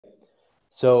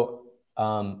So,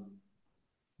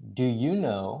 do you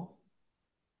know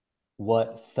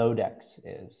what Thodex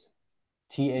is?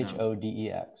 No,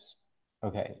 Thodex.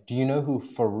 Okay. Do you know who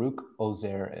Faruk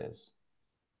Ozer is?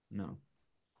 no.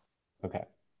 Okay.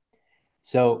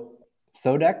 So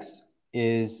Thodex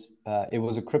is it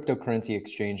was a cryptocurrency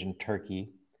exchange in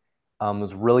Turkey. It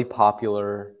was really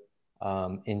popular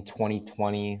in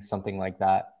 2020, something like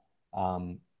that.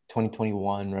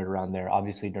 2021, right around there.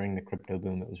 Obviously, during the crypto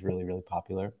boom, it was really, really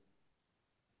popular.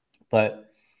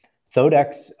 But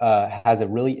Thodex has a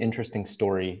really interesting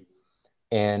story,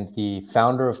 and the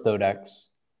founder of Thodex,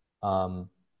 um,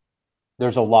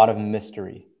 there's a lot of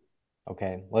mystery.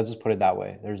 Okay, let's just put it that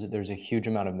way. There's a huge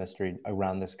amount of mystery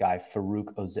around this guy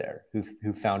Faruk Ozer,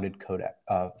 who founded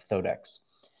Thodex.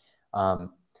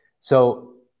 Um,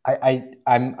 so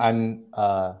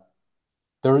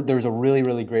there's a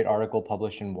really great article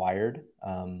published in Wired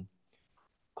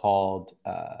called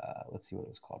let's see what it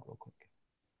was called real quick.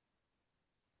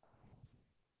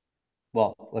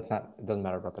 Well, let's not. It doesn't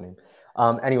matter about the name.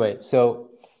 Anyway, so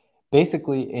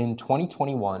basically in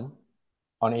 2021,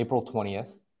 on April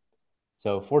 20th,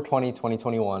 so 4/20,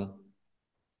 2021,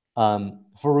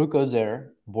 Faruk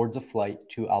Ozer boards a flight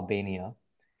to Albania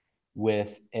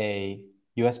with a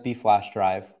USB flash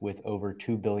drive with over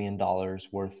 $2 billion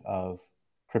worth of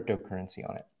cryptocurrency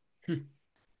on it. Hmm.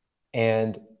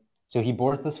 And so he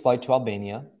boards this flight to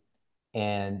Albania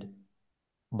and,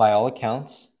 by all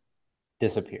accounts,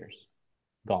 disappears,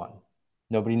 gone.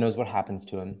 Nobody knows what happens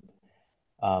to him.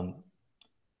 Um,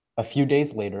 a few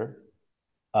days later,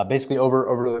 basically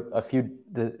over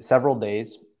several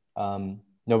days,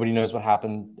 nobody knows what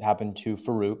happened to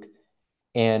Farouk,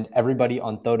 and everybody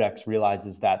on Thodex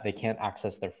realizes that they can't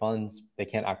access their funds, they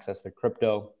can't access their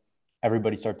crypto.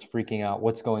 Everybody starts freaking out.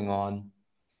 What's going on?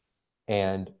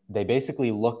 And they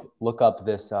basically look up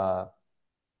this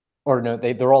or no,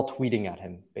 they're all tweeting at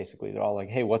him. Basically, they're all like,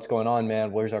 "Hey, what's going on,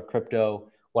 man? Where's our crypto?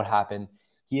 What happened?"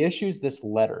 He issues this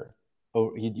letter.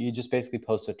 Oh, he just basically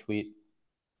posts a tweet,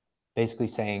 basically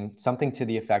saying something to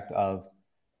the effect of,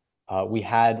 "We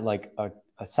had like a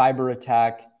cyber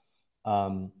attack.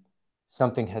 Um,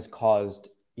 Something has caused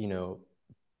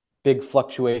big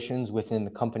fluctuations within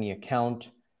the company account,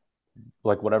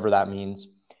 like whatever that means."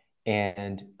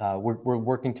 And we're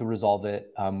working to resolve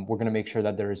it. We're going to make sure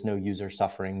that there is no user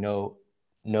suffering, no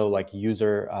like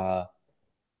user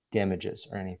damages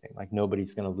or anything. Like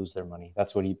nobody's going to lose their money.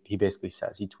 That's what he basically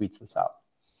says. He tweets this out.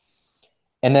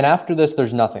 And then after this,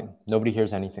 there's nothing. Nobody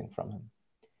hears anything from him.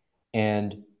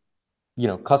 And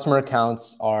customer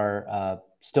accounts are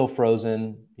still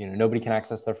frozen. Nobody can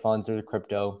access their funds or the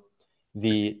crypto.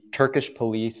 The Turkish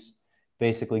police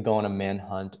basically go on a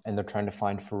manhunt and they're trying to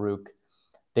find Farouk.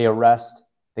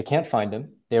 They can't find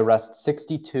him. They arrest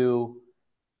 62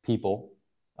 people,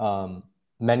 um,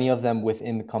 many of them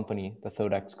within the company, the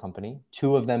Thodex company,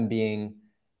 two of them being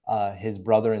his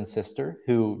brother and sister,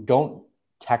 who don't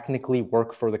technically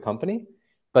work for the company,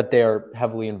 but they are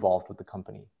heavily involved with the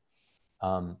company.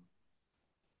 Um,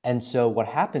 and so what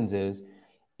happens is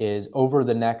over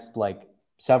the next like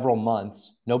several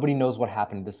months, nobody knows what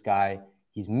happened to this guy.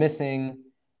 He's missing.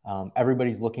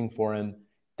 Everybody's looking for him.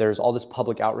 There's all this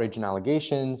public outrage and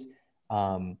allegations,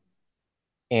 um,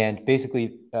 and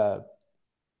basically,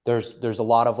 there's a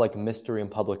lot of like mystery and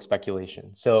public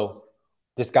speculation. So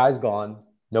this guy's gone.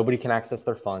 Nobody can access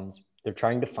their funds. They're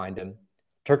trying to find him.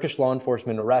 Turkish law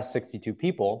enforcement arrests 62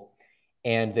 people,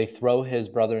 and they throw his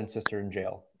brother and sister in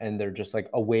jail, and they're just like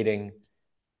awaiting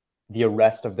the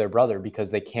arrest of their brother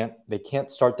because they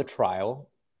can't start the trial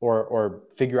or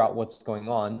figure out what's going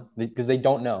on because they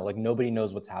don't know. Like nobody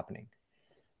knows what's happening.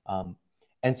 Um,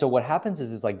 and so what happens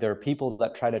is like there are people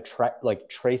that try to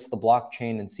trace the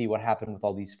blockchain and see what happened with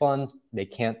all these funds. They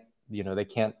can't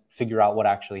figure out what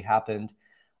actually happened.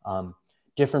 Um,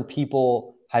 Different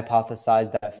people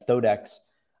hypothesize that Thodex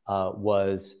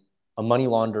was a money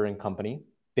laundering company.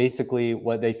 Basically,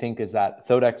 what they think is that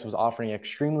Thodex was offering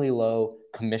extremely low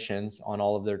commissions on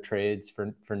all of their trades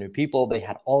for new people. They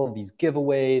had all of these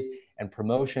giveaways and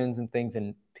promotions and things,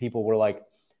 and people were like,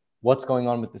 what's going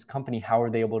on with this company? How are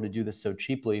they able to do this so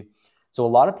cheaply? So a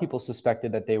lot of people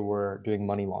suspected that they were doing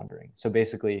money laundering. So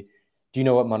basically, do you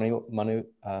know what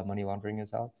money laundering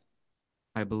is, Alex?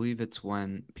 I believe it's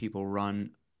when people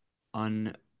run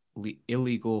un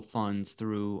illegal funds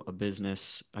through a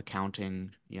business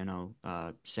accounting,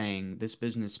 saying this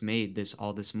business made this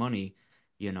money,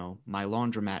 my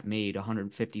laundromat made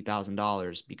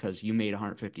 $150,000 because you made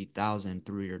 150,000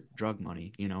 through your drug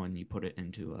money, and you put it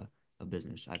into a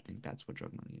business. I think that's what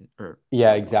drug money is, or Yeah, money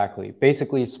laundering. exactly.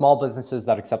 Basically, small businesses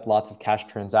that accept lots of cash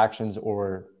transactions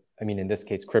or I mean, in this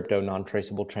case, crypto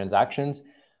non-traceable transactions,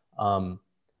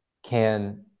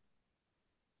 can,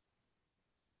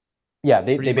 yeah,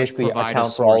 Pretty they much basically provide a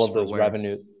account for all source of for those where.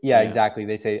 revenue. Yeah, Yeah. exactly.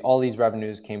 They say all these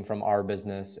revenues came from our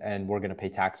business and we're going to pay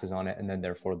taxes on it. And then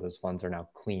therefore those funds are now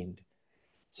cleaned.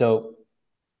 So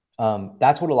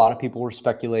that's what a lot of people were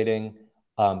speculating.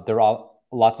 There are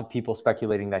lots of people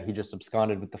speculating that he just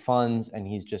absconded with the funds and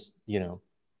he's just,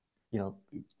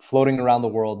 floating around the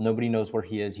world. Nobody knows where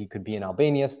he is. He could be in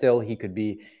Albania still. He could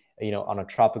be, on a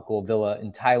tropical villa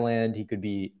in Thailand. He could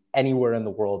be anywhere in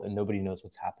the world and nobody knows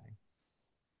what's happening.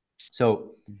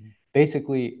 So Mhm.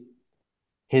 basically,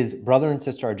 his brother and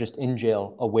sister are just in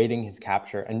jail awaiting his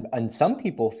capture. And some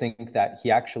people think that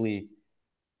he actually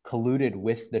colluded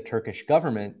with the Turkish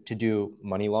government to do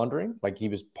money laundering. Like he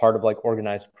was part of like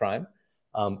organized crime.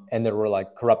 And there were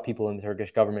like corrupt people in the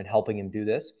Turkish government helping him do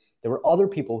this. There were other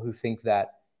people who think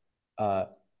that uh,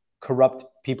 corrupt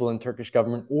people in Turkish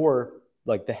government or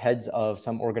like the heads of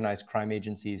some organized crime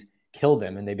agencies killed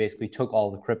him and they basically took all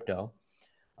the crypto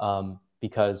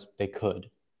because they could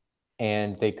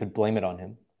and they could blame it on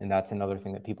him. And that's another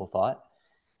thing that people thought.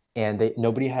 And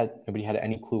nobody had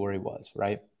any clue where he was,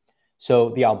 right? So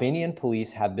the Albanian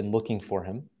police have been looking for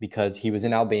him because he was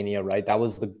in Albania, right? That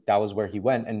was where he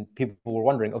went, and people were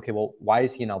wondering, okay, well, why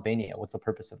is he in Albania? What's the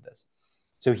purpose of this?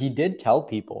 So he did tell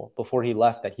people before he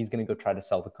left that he's going to go try to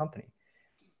sell the company,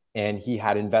 and he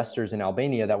had investors in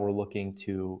Albania that were looking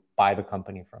to buy the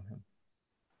company from him,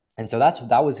 and so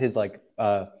that was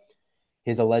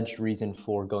his alleged reason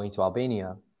for going to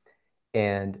Albania.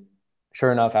 And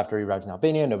sure enough, after he arrives in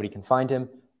Albania, nobody can find him.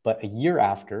 But a year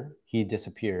after he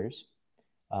disappears,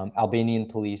 Albanian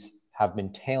police have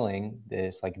been tailing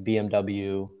this like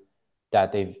BMW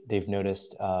that they've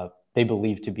noticed they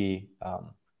believe to be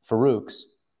Faruk's,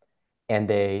 and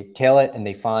they tail it and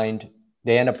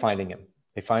they end up finding him.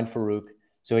 They find Faruk.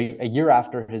 So a year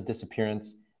after his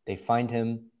disappearance, they find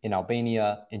him in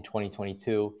Albania in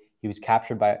 2022. He was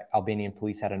captured by Albanian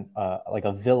police at like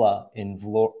a villa in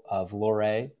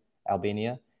Vlore,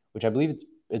 Albania, which I believe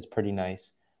it's pretty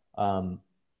nice.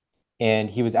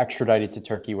 And he was extradited to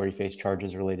Turkey, where he faced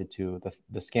charges related to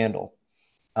the scandal.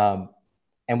 Um,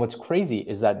 and what's crazy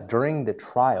is that during the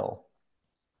trial,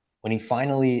 when he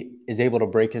finally is able to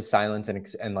break his silence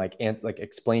and like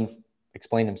explain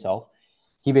himself,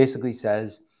 he basically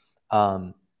says,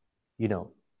 um, you know,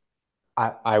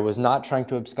 I was not trying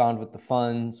to abscond with the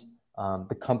funds.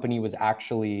 The company was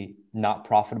actually not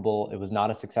profitable. It was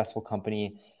not a successful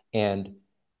company. And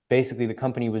basically, the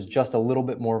company was just a little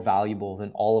bit more valuable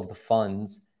than all of the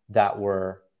funds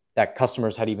that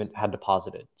customers had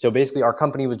deposited. So basically, our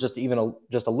company was just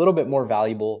a little bit more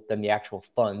valuable than the actual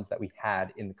funds that we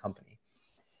had in the company.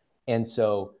 And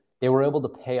so they were able to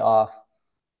pay off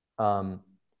um,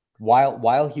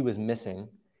 while he was missing.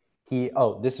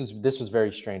 This was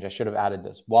very strange. I should have added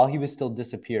this. While he was still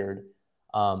disappeared,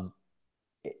 um,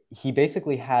 he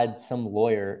basically had some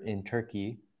lawyer in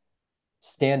Turkey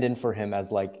stand in for him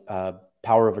as like a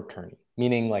power of attorney,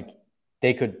 meaning like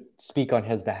they could speak on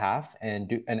his behalf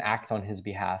and act on his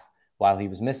behalf while he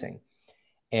was missing.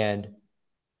 And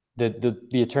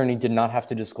the attorney did not have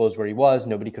to disclose where he was.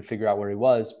 Nobody could figure out where he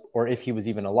was or if he was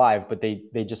even alive. But they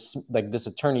just like this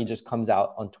attorney just comes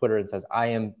out on Twitter and says, "I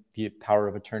am the power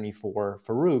of attorney for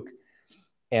Faruk."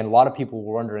 And a lot of people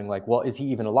were wondering, like, well, is he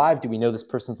even alive? Do we know this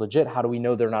person's legit? How do we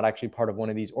know they're not actually part of one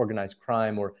of these organized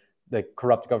crime or the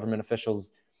corrupt government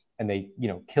officials and they,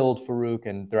 killed Faruk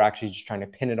and they're actually just trying to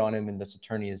pin it on him? And this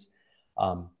attorney is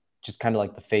just kind of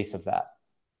like the face of that.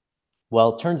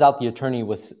 Well, it turns out the attorney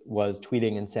was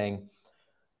tweeting and saying,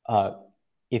 uh,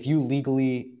 if you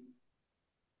legally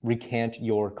recant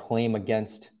your claim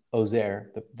against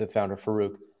Ozer, the founder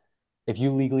Faruk, if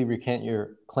you legally recant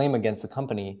your claim against the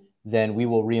company, then we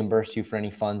will reimburse you for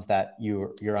any funds that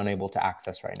you're unable to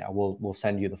access right now. We'll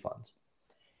send you the funds.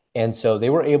 And so they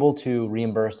were able to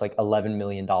reimburse like $11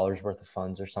 million worth of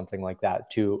funds or something like that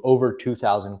to over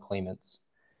 2,000 claimants.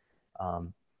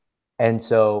 Um, and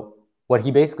so what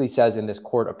he basically says in this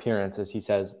court appearance is he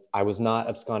says, I was not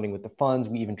absconding with the funds.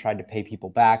 We even tried to pay people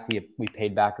back. We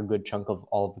paid back a good chunk of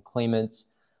all of the claimants.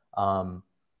 Um,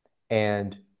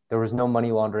 and there was no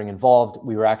money laundering involved.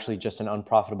 We were actually just an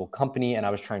unprofitable company and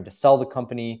I was trying to sell the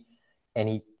company.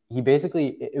 And he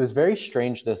basically, it was very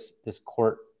strange, this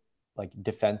court like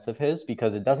defense of his,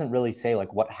 because it doesn't really say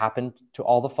like what happened to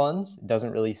all the funds. It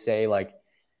doesn't really say like,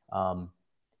 um,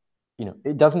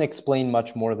 it doesn't explain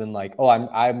much more than like, oh,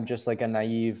 I'm just like a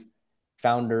naive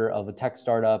founder of a tech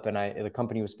startup and the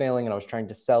company was failing and I was trying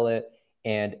to sell it.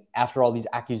 And after all these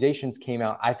accusations came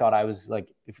out, I thought I was like,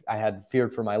 if I had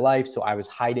feared for my life. So I was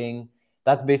hiding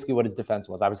That's basically what his defense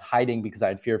was. I was hiding because I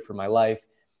had feared for my life.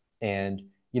 And,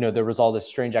 there was all this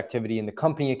strange activity in the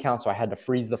company account. So I had to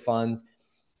freeze the funds.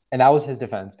 And that was his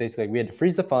defense. Basically, we had to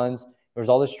freeze the funds. There was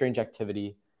all this strange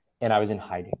activity and I was in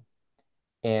hiding.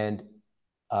 And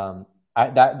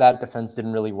that defense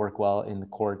didn't really work well in the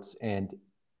courts. And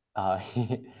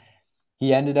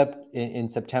he ended up in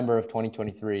September of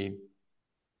 2023,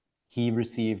 he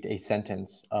received a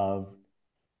sentence of,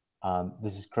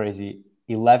 this is crazy,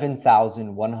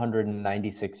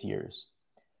 11,196 years.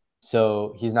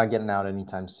 So he's not getting out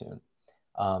anytime soon.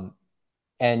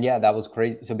 And yeah, that was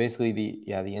crazy. So basically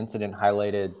the incident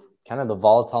highlighted kind of the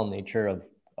volatile nature of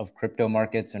crypto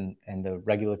markets and the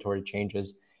regulatory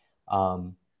changes.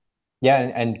 Yeah,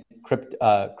 and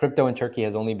crypto in Turkey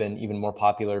has only been even more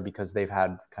popular because they've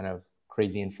had kind of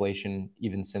crazy inflation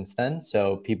even since then.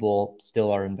 So people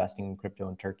still are investing in crypto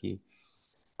in Turkey.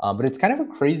 But it's kind of a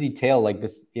crazy tale. Like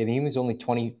this, I think he was only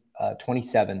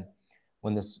 27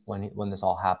 when this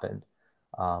all happened.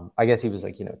 I guess he was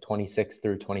like 26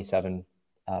 through 27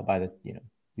 by the he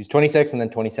was 26 and then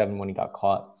 27 when he got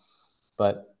caught.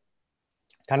 But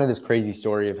kind of this crazy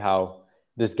story of how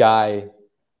this guy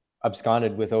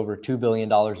absconded with over $2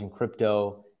 billion in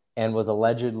crypto and was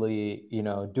allegedly,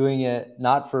 doing it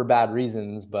not for bad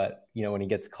reasons, but, when he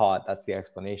gets caught, that's the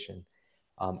explanation.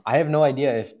 I have no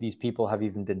idea if these people have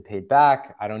even been paid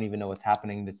back. I don't even know what's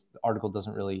happening. This article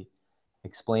doesn't really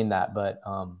explain that. But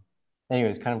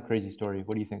anyways, kind of a crazy story.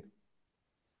 What do you think?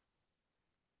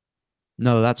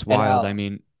 No, that's And wild. I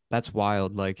mean, that's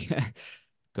wild. Like,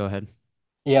 go ahead.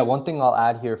 yeah, one thing I'll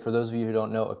add here for those of you who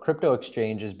don't know, a crypto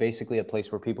exchange is basically a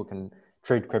place where people can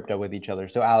trade crypto with each other.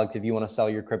 So, Alex, if you want to sell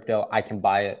your crypto, I can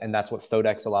buy it. And that's what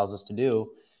Thodex allows us to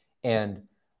do. And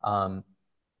um,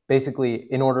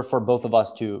 basically, in order for both of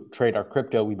us to trade our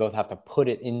crypto, we both have to put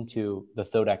it into the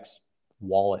Thodex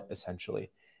wallet, essentially.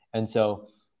 And so,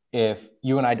 if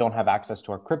you and I don't have access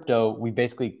to our crypto, we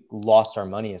basically lost our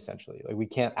money, essentially. Like we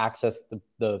can't access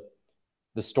the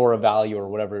store of value or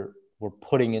whatever we're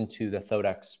putting into the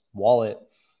Thodex wallet.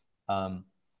 Um,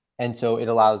 and so it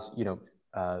allows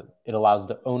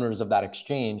the owners of that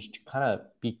exchange to kind of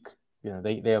be,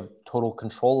 they have total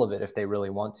control of it if they really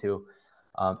want to.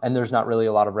 And there's not really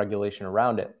a lot of regulation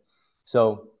around it.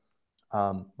 So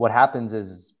what happens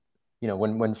is,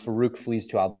 when Faruk flees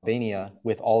to Albania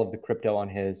with all of the crypto on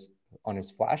his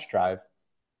flash drive,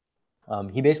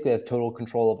 he basically has total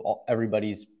control of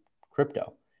everybody's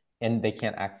crypto, and they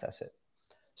can't access it.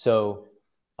 So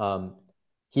um,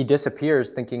 he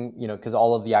disappears, thinking, because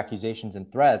all of the accusations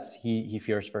and threats, he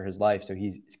fears for his life. So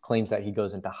he claims that he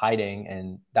goes into hiding,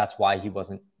 and that's why he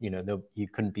wasn't, he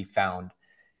couldn't be found.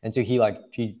 And so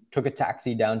he took a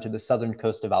taxi down to the southern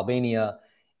coast of Albania,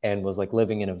 and was like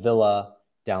living in a villa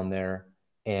down there,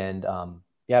 and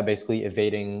yeah, basically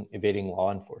evading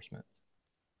law enforcement.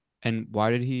 And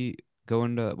why did he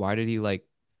like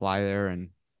fly there and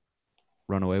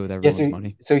run away with Yeah, everyone's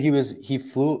money? so he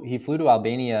flew to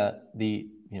Albania. The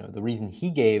reason he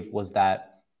gave was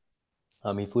that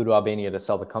he flew to Albania to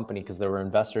sell the company because there were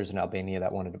investors in Albania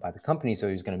that wanted to buy the company, so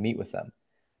he was going to meet with them.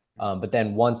 But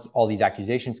then once all these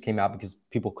accusations came out because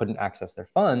people couldn't access their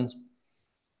funds,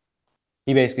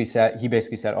 he basically said,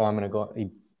 "Oh, I'm going to go."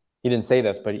 He didn't say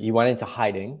this, but he went into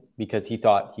hiding because he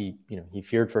thought he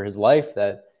feared for his life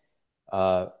that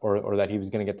or that he was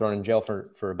going to get thrown in jail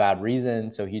for a bad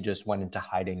reason. So he just went into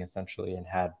hiding essentially and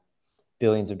had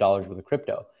billions of dollars worth of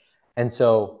crypto. And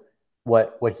so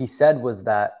what he said was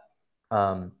that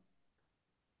um,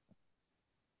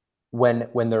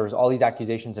 when there was all these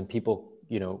accusations and people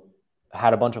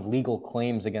had a bunch of legal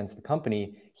claims against the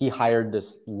company, he hired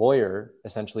this lawyer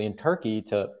essentially in Turkey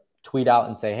to tweet out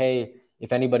and say, hey,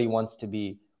 if anybody wants to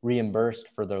be reimbursed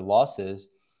for their losses,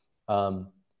 um,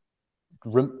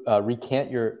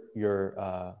 recant your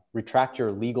retract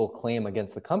your legal claim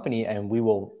against the company, and we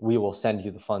will send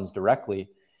you the funds directly.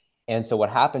 And so what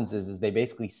happens is they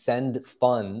basically send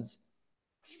funds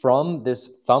from this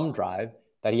thumb drive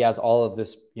that he has all of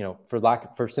this,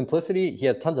 for simplicity, he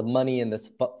has tons of money in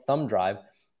this thumb drive.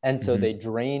 And so Hmm. they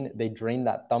drain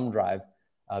that thumb drive,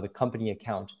 the company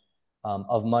account,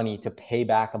 of money to pay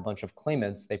back a bunch of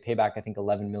claimants. They pay back, I think,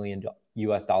 11 million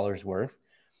US dollars worth.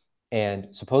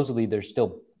 And supposedly there's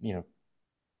still,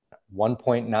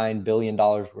 1.9 billion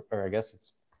dollars, or I guess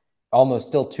it's almost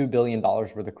still $2 billion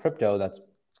worth of crypto that's,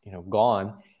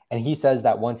 gone. And he says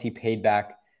that once he paid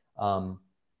back all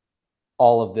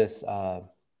of this, all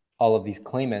of these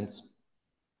claimants,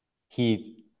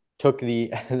 he took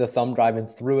the the thumb drive and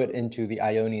threw it into the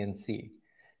Ionian Sea.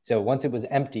 So once it was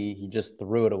empty, he just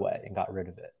threw it away and got rid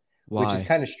of it. which is Why?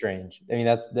 kind of strange. I mean,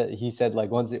 that's that he said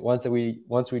like once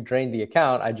we drained the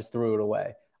account, I just threw it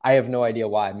away. I have no idea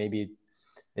why. Maybe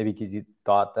because he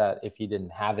thought that if he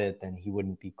didn't have it, then he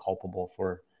wouldn't be culpable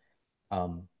for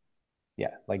um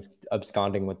yeah, like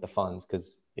absconding with the funds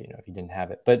because if he didn't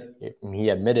have it. But he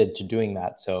admitted to doing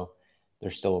that, so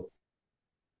there's still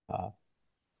uh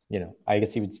I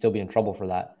guess he would still be in trouble for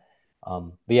that.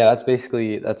 But yeah,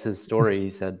 that's his story. He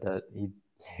said that he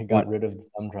When got rid of the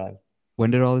thumb drive.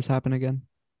 when did all this happen again?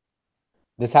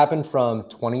 This happened from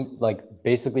 20, like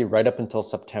basically right up until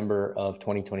September of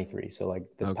 2023. So like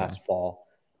this Okay. past fall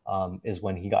is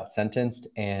when he got sentenced,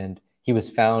 and he was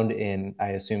found in, I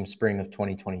assume, spring of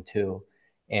 2022,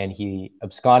 and he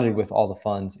absconded with all the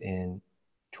funds in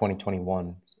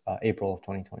 2021, April of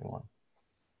 2021.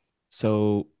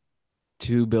 So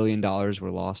 $2 billion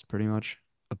were lost pretty much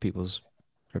of people's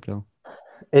crypto.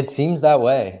 It seems that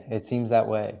way. It seems that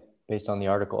way based on the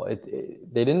article.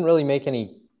 They didn't really make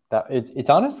any that it's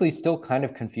honestly still kind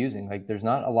of confusing. Like there's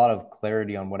not a lot of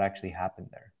clarity on what actually happened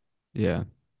there. Yeah.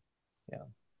 Yeah.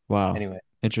 Wow. Anyway,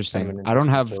 kind of Interesting. an I don't interesting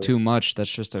have story. too much.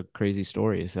 That's just a crazy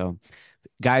story. So,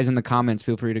 guys in the comments,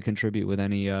 feel free to contribute with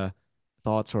any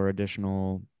thoughts or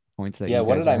additional points that Yeah, you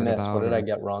what guys did have I heard miss? What about did I or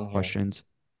get wrong here? questions.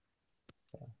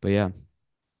 But yeah.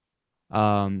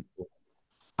 Um,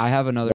 I have another